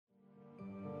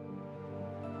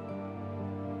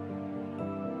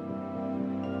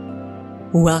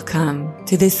Welcome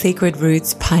to the Sacred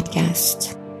Roots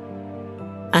podcast.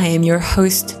 I am your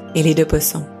host, Elie de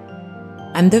Bosson.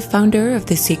 I'm the founder of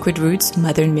the Sacred Roots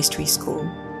Modern Mystery School,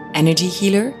 energy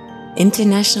healer,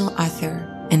 international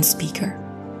author, and speaker.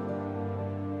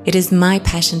 It is my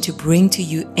passion to bring to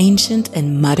you ancient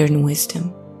and modern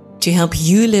wisdom to help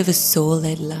you live a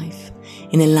soul-led life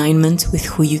in alignment with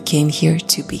who you came here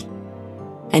to be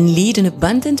and lead an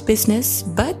abundant business,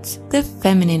 but the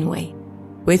feminine way,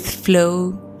 with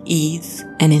flow, ease,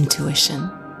 and intuition.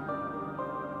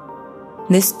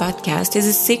 This podcast is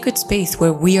a sacred space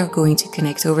where we are going to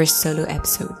connect over solo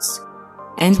episodes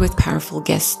and with powerful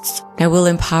guests that will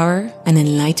empower and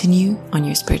enlighten you on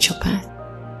your spiritual path.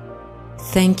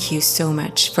 Thank you so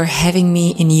much for having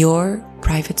me in your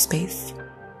private space.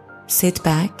 Sit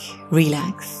back,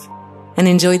 relax, and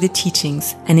enjoy the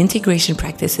teachings and integration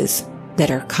practices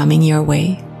that are coming your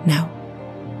way now.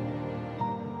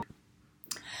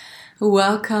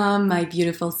 Welcome, my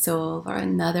beautiful soul, for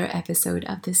another episode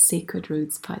of the Sacred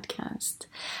Roots podcast.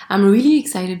 I'm really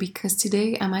excited because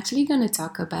today I'm actually going to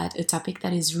talk about a topic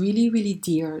that is really, really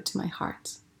dear to my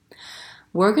heart.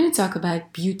 We're going to talk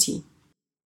about beauty,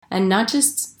 and not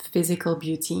just physical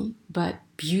beauty, but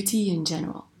beauty in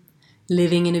general.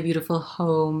 Living in a beautiful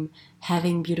home,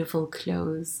 having beautiful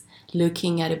clothes,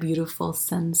 looking at a beautiful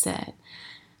sunset,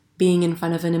 being in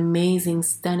front of an amazing,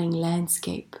 stunning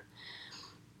landscape,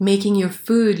 making your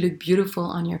food look beautiful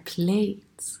on your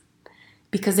plates.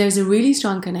 Because there's a really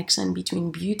strong connection between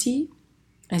beauty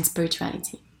and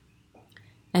spirituality.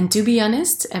 And to be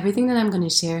honest, everything that I'm going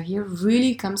to share here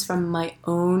really comes from my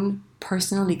own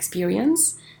personal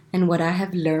experience and what I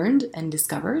have learned and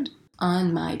discovered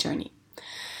on my journey.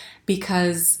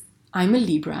 Because I'm a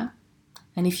Libra,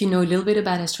 and if you know a little bit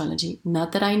about astrology,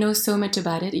 not that I know so much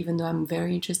about it, even though I'm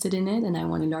very interested in it and I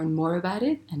want to learn more about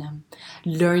it, and I'm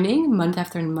learning month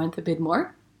after month a bit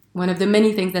more. One of the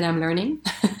many things that I'm learning.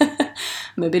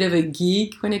 I'm a bit of a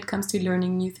geek when it comes to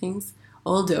learning new things,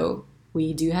 although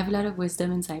we do have a lot of wisdom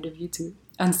inside of you too,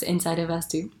 inside of us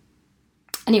too.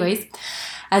 Anyways,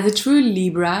 as a true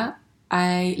Libra,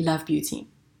 I love beauty.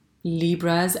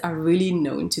 Libras are really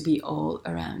known to be all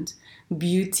around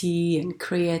beauty and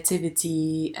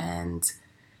creativity, and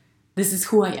this is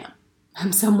who I am.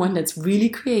 I'm someone that's really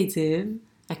creative.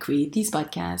 I create these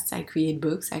podcasts, I create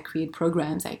books, I create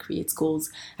programs, I create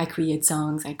schools, I create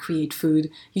songs, I create food.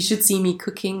 You should see me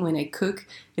cooking. When I cook,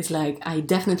 it's like I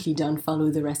definitely don't follow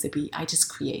the recipe, I just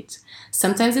create.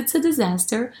 Sometimes it's a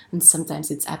disaster, and sometimes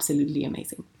it's absolutely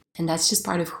amazing. And that's just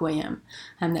part of who I am.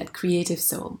 I'm that creative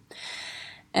soul.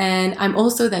 And I'm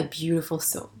also that beautiful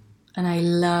soul. And I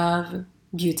love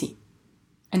beauty.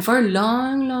 And for a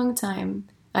long, long time,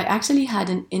 I actually had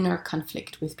an inner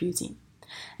conflict with beauty.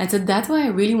 And so that's why I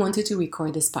really wanted to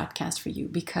record this podcast for you,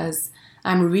 because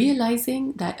I'm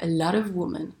realizing that a lot of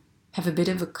women have a bit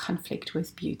of a conflict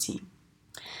with beauty.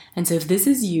 And so if this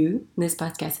is you, this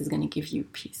podcast is going to give you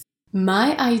peace.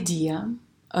 My idea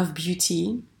of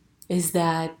beauty is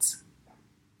that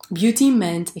beauty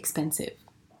meant expensive.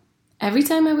 Every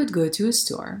time I would go to a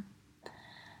store,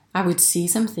 I would see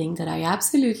something that I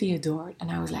absolutely adored, and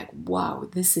I was like, wow,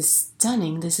 this is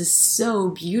stunning, this is so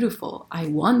beautiful, I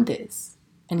want this.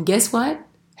 And guess what?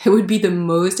 It would be the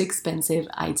most expensive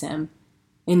item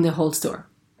in the whole store.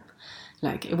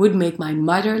 Like, it would make my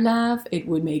mother laugh, it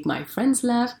would make my friends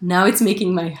laugh, now it's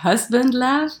making my husband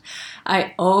laugh.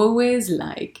 I always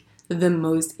like the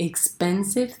most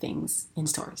expensive things in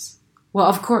stores. Well,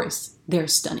 of course, they're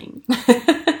stunning.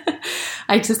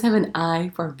 I just have an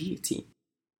eye for beauty.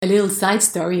 A little side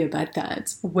story about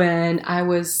that. When I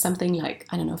was something like,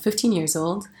 15 years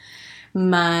old,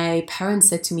 my parents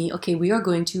said to me, okay, we are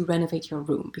going to renovate your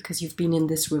room because you've been in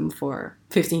this room for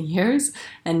 15 years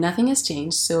and nothing has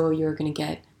changed. So you're going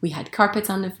to we had carpets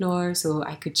on the floor, so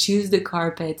I could choose the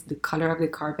carpet, the color of the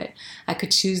carpet. I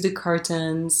could choose the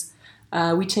curtains.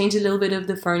 We changed a little bit of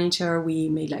the furniture. We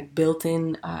made like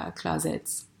built-in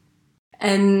closets.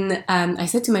 And I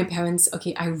said to my parents,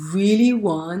 okay, I really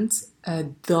want a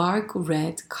dark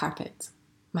red carpet.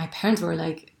 My parents were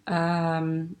like,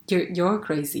 you're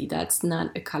crazy. That's not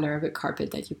a color of a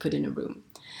carpet that you put in a room.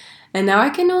 And now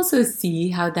I can also see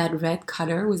how that red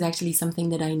color was actually something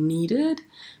that I needed,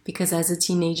 because as a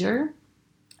teenager,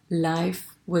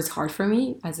 life was hard for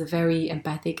me as a very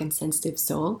empathic and sensitive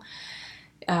soul.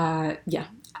 I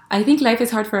think life is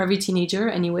hard for every teenager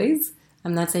anyways.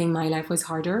 I'm not saying my life was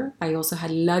harder. I also had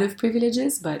a lot of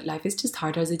privileges, but life is just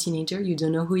harder as a teenager. You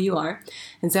don't know who you are.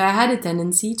 And so I had a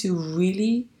tendency to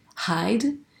really hide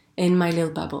in my little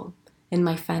bubble, in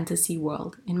my fantasy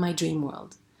world, in my dream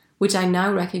world, which I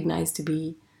now recognize to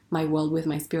be my world with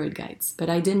my spirit guides. But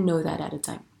I didn't know that at the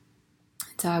time.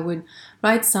 So I would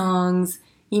write songs,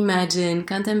 imagine,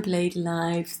 contemplate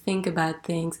life, think about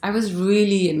things. I was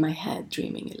really in my head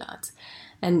dreaming a lot.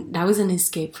 And that was an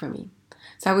escape for me.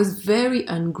 So I was very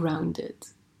ungrounded.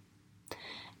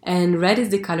 And red is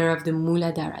the color of the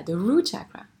Muladhara, the root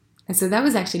chakra. And so that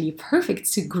was actually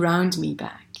perfect to ground me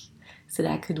back so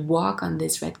that I could walk on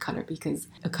this red color, because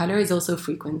a color is also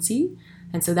frequency.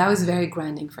 And so that was very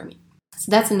grounding for me. So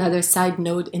that's another side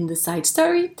note in the side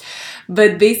story.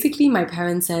 But basically, my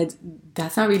parents said,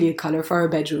 that's not really a color for a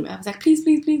bedroom. I was like, please,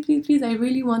 please, please, please, please, I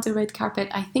really want a red carpet.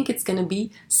 I think it's going to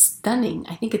be stunning.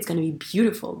 I think it's going to be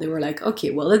beautiful. They were like,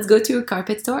 okay, well, let's go to a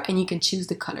carpet store and you can choose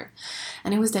the color.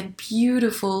 And it was that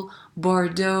beautiful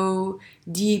Bordeaux,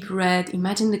 deep red.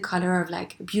 Imagine the color of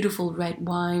like beautiful red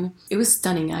wine. It was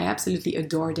stunning. I absolutely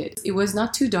adored it. It was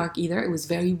not too dark either. It was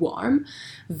very warm,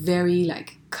 very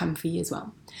like comfy as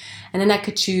well. And then I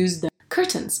could choose the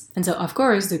curtains. And so, of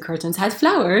course, the curtains had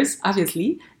flowers,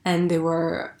 obviously, and they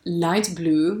were light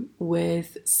blue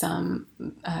with some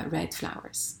red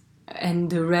flowers. And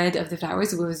the red of the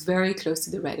flowers was very close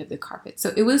to the red of the carpet.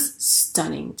 So it was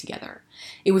stunning together.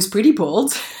 It was pretty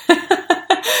bold.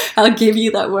 I'll give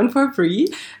you that one for free.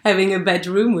 Having a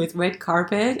bedroom with red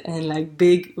carpet and like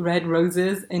big red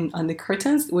roses on the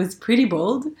curtains was pretty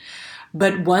bold.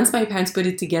 But once my parents put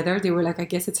it together, they were like, I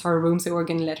guess it's her room, so we're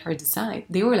going to let her decide.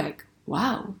 They were like,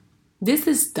 wow, this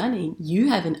is stunning. You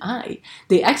have an eye.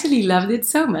 They actually loved it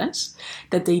so much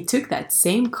that they took that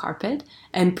same carpet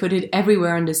and put it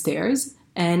everywhere on the stairs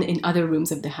and in other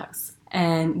rooms of the house.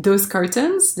 And those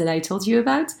curtains that I told you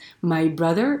about, my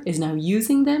brother is now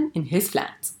using them in his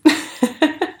flat.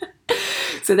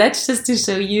 So that's just to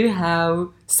show you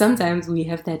how sometimes we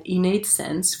have that innate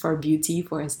sense for beauty,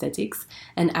 for aesthetics.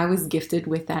 And I was gifted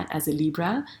with that as a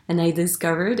Libra. And I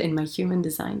discovered in my human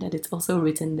design that it's also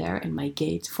written there in my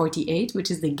gate 48, which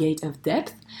is the gate of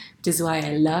depth, which is why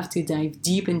I love to dive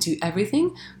deep into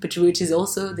everything, but which is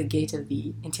also the gate of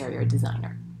the interior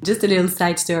designer. Just a little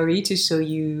side story to show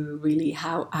you really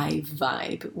how I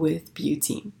vibe with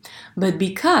beauty. But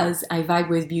because I vibe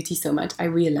with beauty so much, I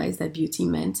realized that beauty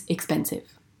meant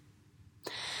expensive.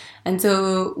 And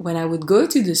so when I would go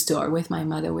to the store with my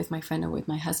mother, with my friend, or with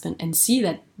my husband and see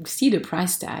the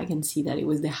price tag and see that it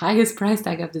was the highest price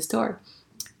tag of the store,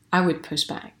 I would push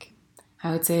back. I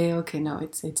would say, okay, no,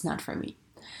 it's not for me.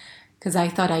 Because I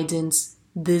thought I didn't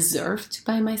deserve to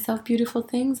buy myself beautiful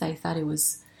things. I thought it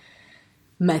was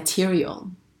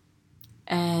material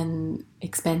and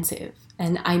expensive.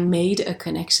 And I made a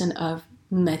connection of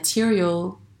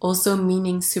material also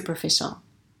meaning superficial.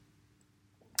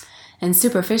 And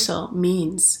superficial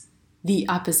means the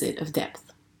opposite of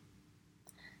depth.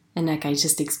 And like I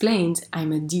just explained,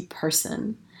 I'm a deep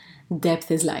person.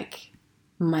 Depth is like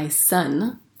my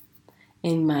sun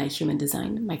in my human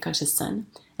design, my conscious sun.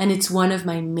 And it's one of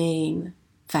my main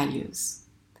values.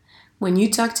 When you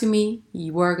talk to me,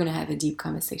 you are going to have a deep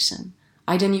conversation.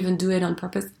 I don't even do it on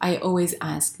purpose. I always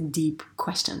ask deep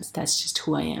questions. That's just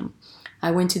who I am. I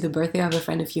went to the birthday of a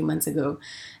friend a few months ago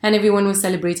and everyone was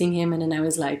celebrating him. And then I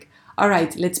was like, all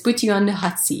right, let's put you on the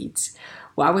hot seat.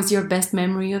 What was your best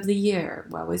memory of the year?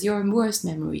 What was your worst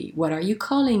memory? What are you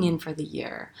calling in for the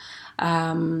year?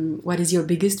 What is your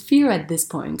biggest fear at this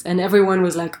point? And everyone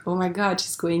was like, oh my God,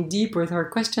 she's going deep with her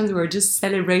questions. We're just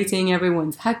celebrating.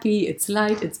 Everyone's happy. It's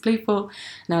light. It's playful.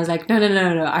 And I was like, no.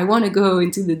 I want to go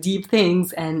into the deep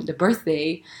things. And the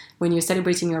birthday, when you're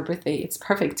celebrating your birthday, it's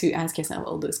perfect to ask yourself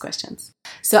all those questions.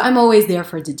 So I'm always there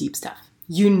for the deep stuff.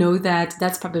 You know that.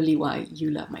 That's probably why you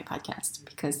love my podcast,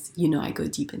 because you know I go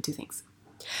deep into things.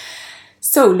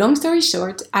 So long story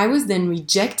short, I was then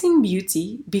rejecting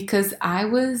beauty because I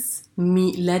was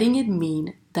letting it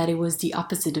mean that it was the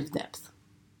opposite of depth.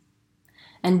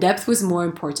 And depth was more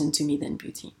important to me than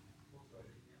beauty.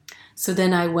 So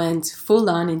then I went full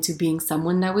on into being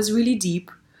someone that was really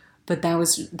deep, but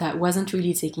that wasn't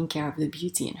really taking care of the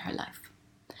beauty in her life.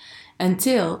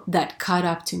 Until that caught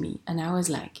up to me and I was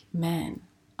like, man,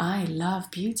 I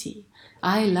love beauty.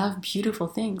 I love beautiful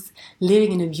things.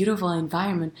 Living in a beautiful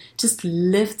environment just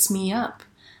lifts me up.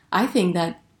 I think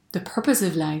that the purpose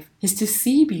of life is to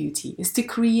see beauty, is to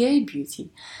create beauty.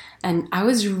 And I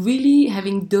was really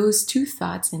having those two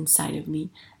thoughts inside of me,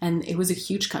 and it was a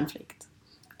huge conflict.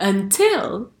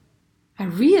 Until I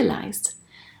realized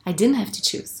I didn't have to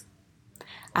choose.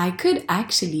 I could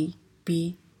actually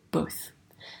be both.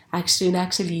 I should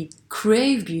actually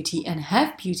crave beauty and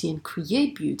have beauty and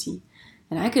create beauty.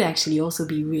 And I could actually also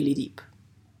be really deep.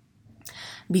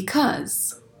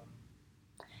 Because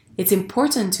it's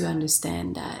important to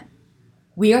understand that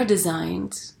we are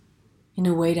designed in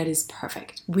a way that is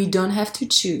perfect. We don't have to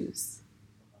choose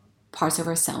parts of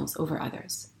ourselves over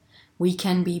others. We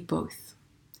can be both.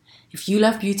 If you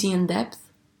love beauty in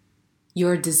depth,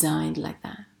 you're designed like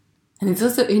that. And it's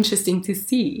also interesting to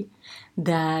see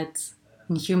that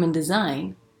in human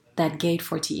design, that gate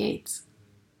 48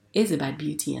 is about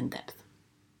beauty and depth.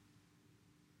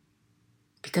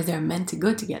 Because they're meant to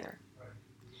go together.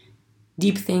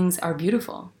 Deep things are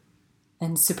beautiful,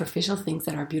 and superficial things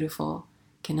that are beautiful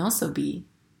can also be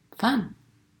fun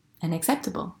and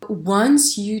acceptable.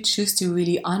 Once you choose to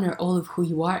really honor all of who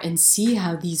you are and see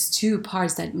how these two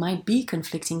parts that might be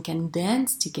conflicting can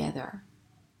dance together,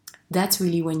 that's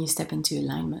really when you step into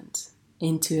alignment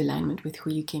with who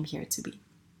you came here to be.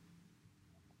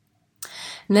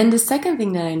 And then the second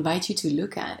thing that I invite you to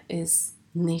look at is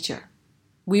nature.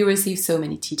 We receive so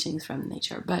many teachings from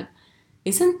nature, but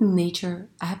isn't nature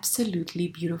absolutely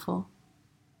beautiful?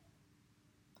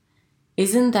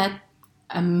 Isn't that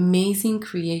amazing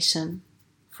creation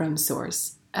from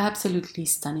Source absolutely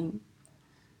stunning?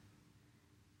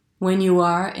 When you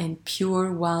are in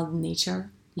pure wild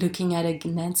nature, looking at a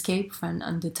landscape from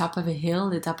on the top of a hill,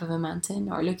 the top of a mountain,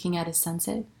 or looking at a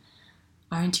sunset,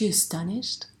 aren't you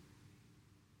astonished?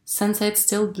 Sunsets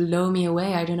still blow me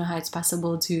away. I don't know how it's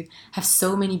possible to have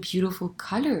so many beautiful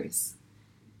colors.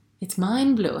 It's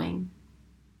mind-blowing.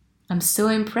 I'm so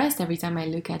impressed every time I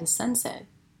look at a sunset,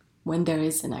 when there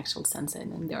is an actual sunset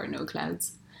and there are no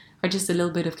clouds, or just a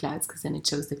little bit of clouds, because then it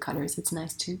shows the colors. It's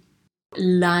nice too.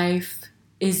 Life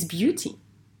is beauty.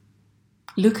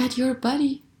 Look at your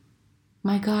body.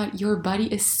 My God, your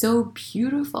body is so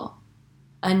beautiful.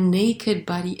 A naked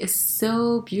body is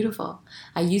so beautiful.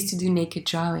 I used to do naked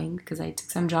drawing because I took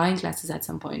some drawing classes at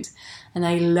some point, and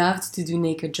I loved to do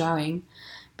naked drawing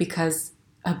because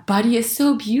a body is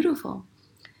so beautiful.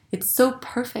 It's so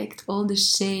perfect. All the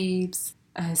shapes,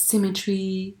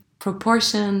 symmetry,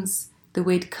 proportions, the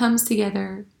way it comes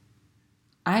together.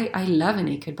 I love a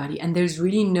naked body, and there's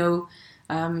really no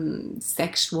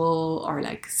sexual or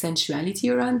like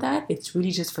sensuality around that. It's really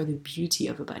just for the beauty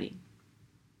of a body.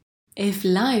 If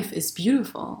life is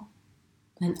beautiful,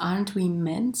 then aren't we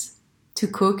meant to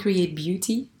co-create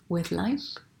beauty with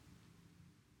life?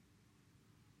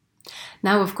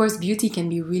 Now, of course, beauty can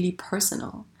be really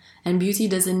personal, and beauty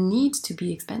doesn't need to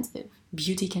be expensive.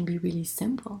 Beauty can be really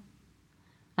simple.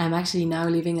 I'm actually now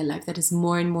living a life that is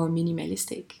more and more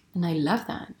minimalistic, and I love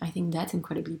that. I think that's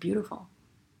incredibly beautiful.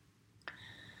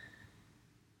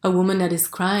 A woman that is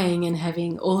crying and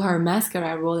having all her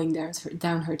mascara rolling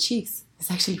down her cheeks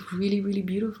is actually really, really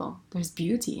beautiful. There's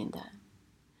beauty in that.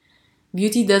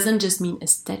 Beauty doesn't just mean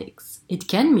aesthetics. It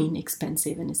can mean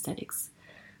expensive and aesthetics,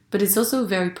 but it's also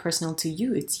very personal to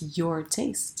you. It's your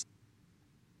taste.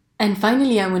 And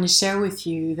finally, I want to share with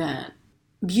you that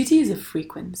beauty is a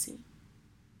frequency.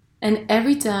 And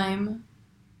every time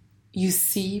you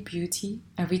see beauty,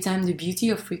 every time the beauty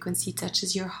of frequency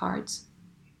touches your heart,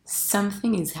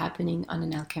 something is happening on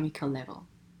an alchemical level.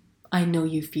 I know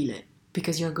you feel it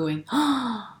because you're going,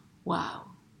 oh, wow,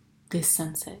 this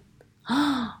sunset.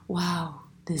 Oh, wow,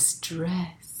 this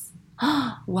dress.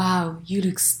 Oh, wow, you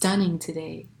look stunning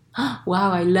today. Oh,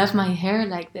 wow, I love my hair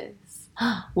like this.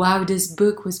 Oh, wow, this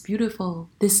book was beautiful.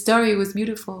 This story was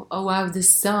beautiful. Oh, wow, this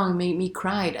song made me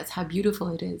cry. That's how beautiful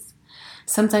it is.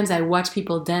 Sometimes I watch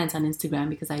people dance on Instagram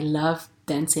because I love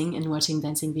dancing and watching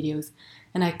dancing videos.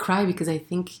 And I cry because I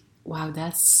think, wow,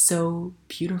 that's so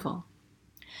beautiful.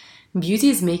 Beauty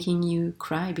is making you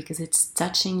cry because it's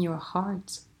touching your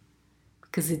heart,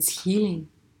 because it's healing,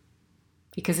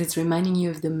 because it's reminding you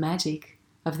of the magic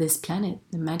of this planet,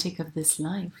 the magic of this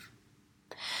life.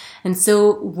 And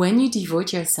so when you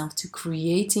devote yourself to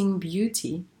creating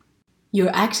beauty,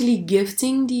 you're actually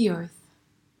gifting the earth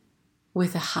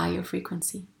with a higher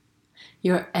frequency.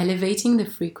 You're elevating the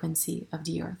frequency of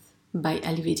the earth by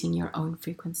elevating your own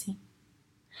frequency.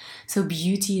 So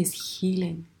beauty is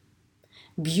healing.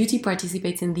 Beauty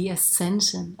participates in the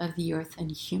ascension of the earth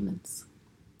and humans.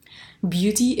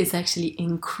 Beauty is actually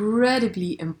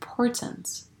incredibly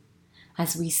important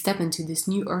as we step into this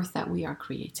new earth that we are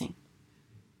creating.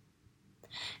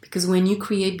 Because when you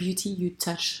create beauty, you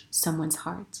touch someone's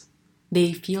heart.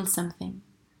 They feel something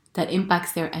that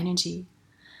impacts their energy,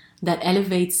 that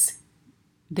elevates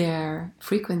their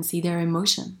frequency, their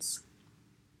emotions.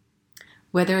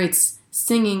 Whether it's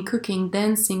singing, cooking,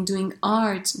 dancing, doing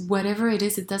art, whatever it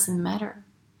is, it doesn't matter.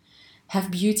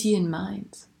 Have beauty in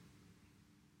mind.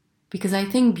 Because I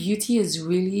think beauty is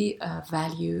really a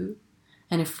value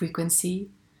and a frequency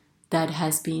that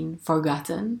has been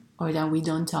forgotten or that we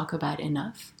don't talk about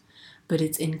enough. But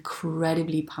it's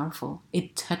incredibly powerful.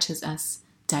 It touches us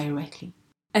directly.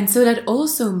 And so that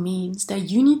also means that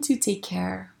you need to take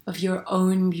care of your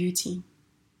own beauty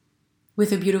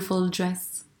with a beautiful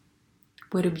dress,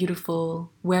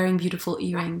 wearing beautiful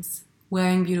earrings,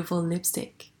 wearing beautiful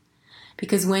lipstick.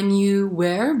 Because when you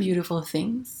wear beautiful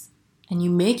things and you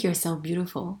make yourself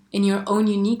beautiful in your own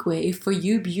unique way, if for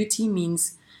you beauty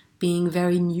means being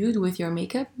very nude with your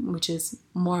makeup, which is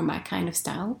more my kind of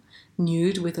style,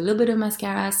 nude with a little bit of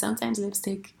mascara, sometimes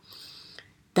lipstick,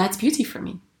 that's beauty for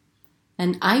me.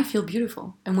 And I feel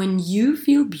beautiful. And when you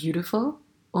feel beautiful,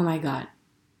 oh my God,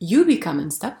 you become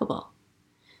unstoppable.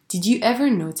 Did you ever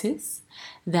notice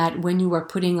that when you are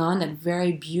putting on that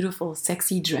very beautiful,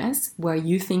 sexy dress where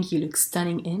you think you look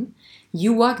stunning in,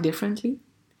 you walk differently?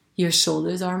 Your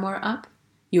shoulders are more up.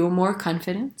 You're more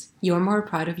confident. You're more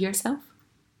proud of yourself.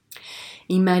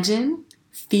 Imagine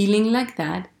feeling like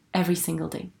that every single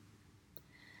day.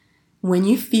 When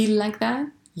you feel like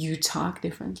that, you talk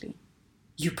differently.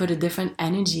 You put a different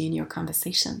energy in your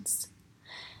conversations,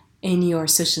 in your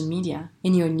social media,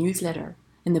 in your newsletter,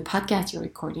 in the podcast you're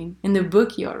recording, in the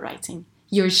book you're writing.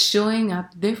 You're showing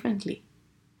up differently.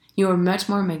 You're much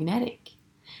more magnetic.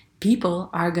 People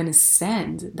are going to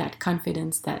send that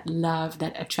confidence, that love,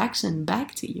 that attraction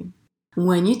back to you.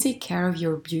 When you take care of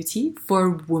your beauty, for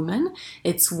women,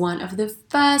 it's one of the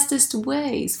fastest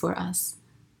ways for us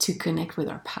to connect with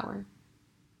our power,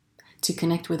 to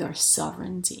connect with our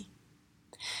sovereignty.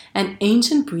 And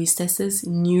ancient priestesses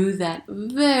knew that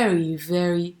very,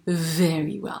 very,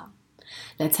 very well.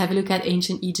 Let's have a look at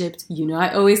ancient Egypt. You know,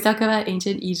 I always talk about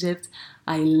ancient Egypt.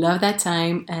 I love that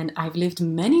time, and I've lived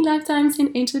many lifetimes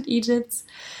in ancient Egypt.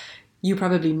 You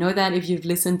probably know that if you've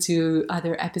listened to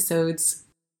other episodes.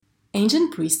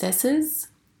 Ancient priestesses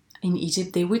in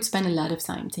Egypt, they would spend a lot of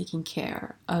time taking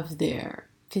care of their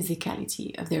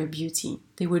physicality, of their beauty.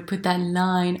 They would put that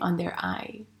line on their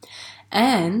eye.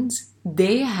 And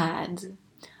they had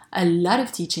a lot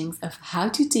of teachings of how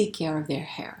to take care of their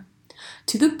hair,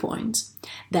 to the point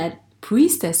that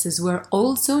priestesses were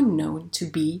also known to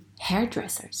be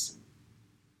hairdressers.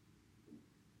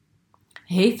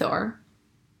 Hathor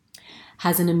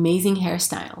has an amazing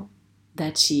hairstyle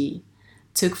that she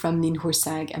took from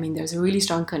Ninhursag. I mean, there's a really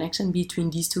strong connection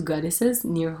between these two goddesses.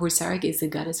 Ninhursag is a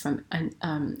goddess from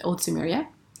Old Sumeria,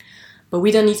 but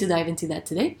we don't need to dive into that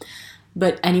today.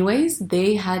 But anyways,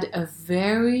 they had a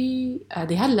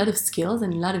lot of skills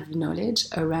and a lot of knowledge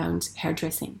around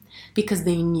hairdressing, because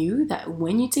they knew that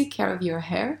when you take care of your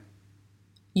hair,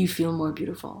 you feel more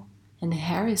beautiful. And the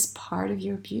hair is part of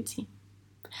your beauty.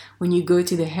 When you go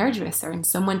to the hairdresser and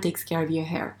someone takes care of your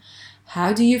hair,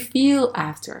 how do you feel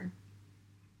after?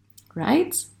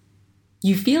 Right?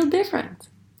 You feel different.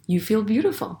 You feel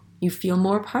beautiful. You feel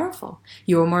more powerful.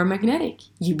 You're more magnetic.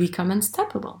 You become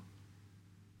unstoppable.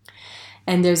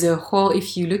 And there's a whole,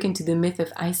 if you look into the myth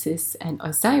of Isis and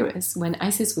Osiris, when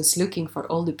Isis was looking for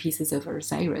all the pieces of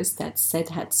Osiris that Set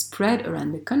had spread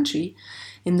around the country,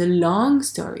 in the long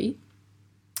story,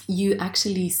 you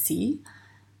actually see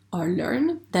or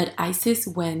learn that Isis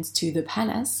went to the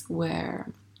palace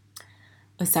where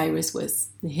Osiris was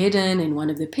hidden in one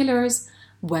of the pillars,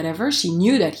 whatever. She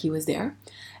knew that he was there.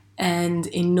 And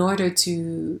in order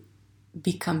to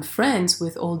become friends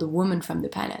with all the women from the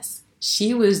palace,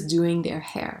 she was doing their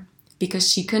hair, because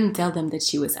she couldn't tell them that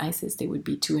she was Isis. They would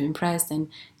be too impressed, and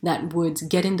that would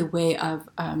get in the way of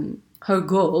her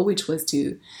goal, which was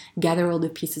to gather all the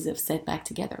pieces of Set back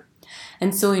together.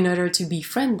 And so in order to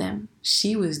befriend them,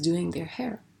 she was doing their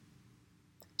hair.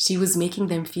 She was making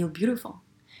them feel beautiful.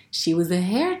 She was a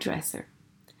hairdresser.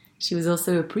 She was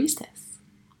also a priestess.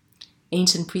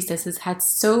 Ancient priestesses had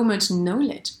so much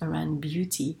knowledge around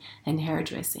beauty and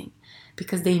hairdressing,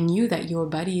 because they knew that your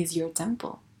body is your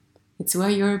temple. It's where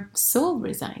your soul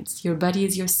resides. Your body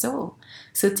is your soul.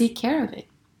 So take care of it.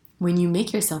 When you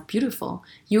make yourself beautiful,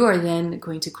 you are then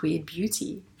going to create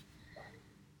beauty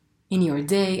in your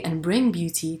day and bring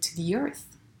beauty to the earth,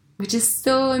 which is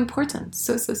so important.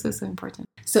 So important.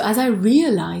 So as I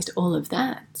realized all of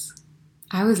that,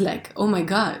 I was like, oh my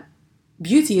God,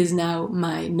 beauty is now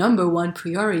my number one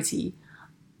priority,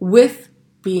 with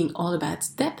being all about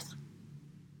depth.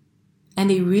 And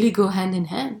they really go hand in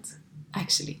hand,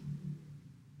 actually.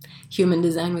 Human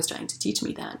design was trying to teach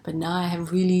me that, but now I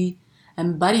have really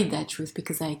embodied that truth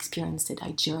because I experienced it.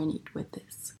 I journeyed with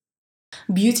this.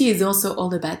 Beauty is also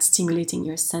all about stimulating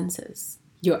your senses.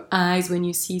 Your eyes when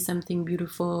you see something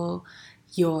beautiful,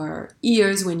 your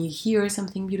ears when you hear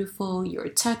something beautiful, your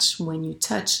touch when you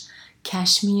touch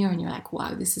cashmere and you're like,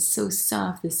 wow, this is so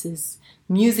soft, this is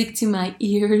music to my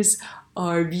ears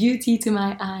or beauty to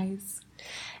my eyes.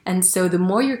 And so the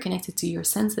more you're connected to your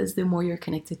senses, the more you're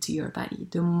connected to your body.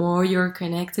 The more you're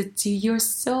connected to your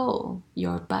soul.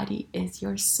 Your body is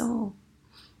your soul.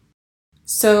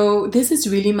 So this is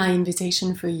really my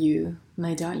invitation for you,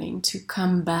 my darling, to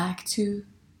come back to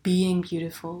being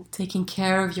beautiful, taking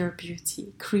care of your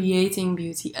beauty, creating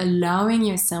beauty, allowing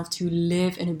yourself to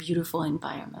live in a beautiful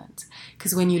environment.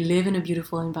 Because when you live in a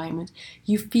beautiful environment,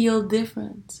 you feel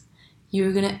different.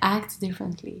 You're going to act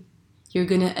differently. You're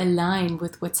going to align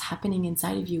with what's happening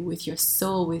inside of you, with your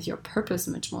soul, with your purpose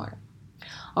much more.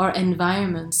 Our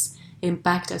environments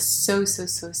impact us so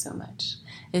much.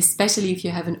 Especially if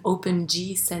you have an open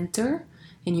G center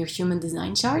in your human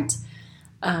design chart.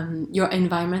 Your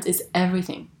environment is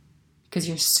everything because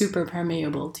you're super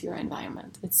permeable to your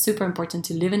environment. It's super important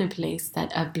to live in a place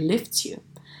that uplifts you,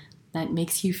 that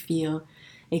makes you feel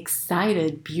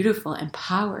excited, beautiful,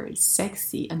 empowered,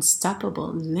 sexy,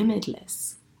 unstoppable,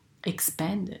 limitless,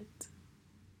 expanded.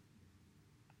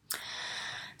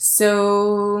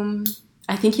 So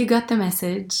I think you got the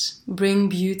message. Bring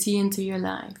beauty into your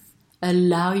life.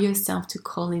 Allow yourself to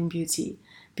call in beauty,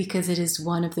 because it is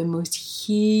one of the most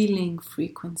healing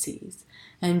frequencies,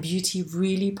 and beauty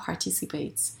really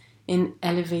participates in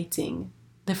elevating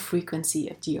the frequency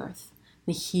of the earth,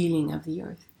 the healing of the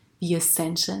earth, the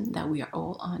ascension that we are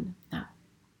all on now.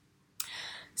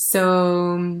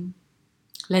 So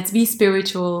let's be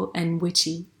spiritual and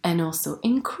witchy and also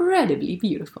incredibly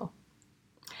beautiful.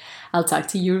 I'll talk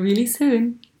to you really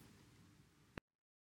soon.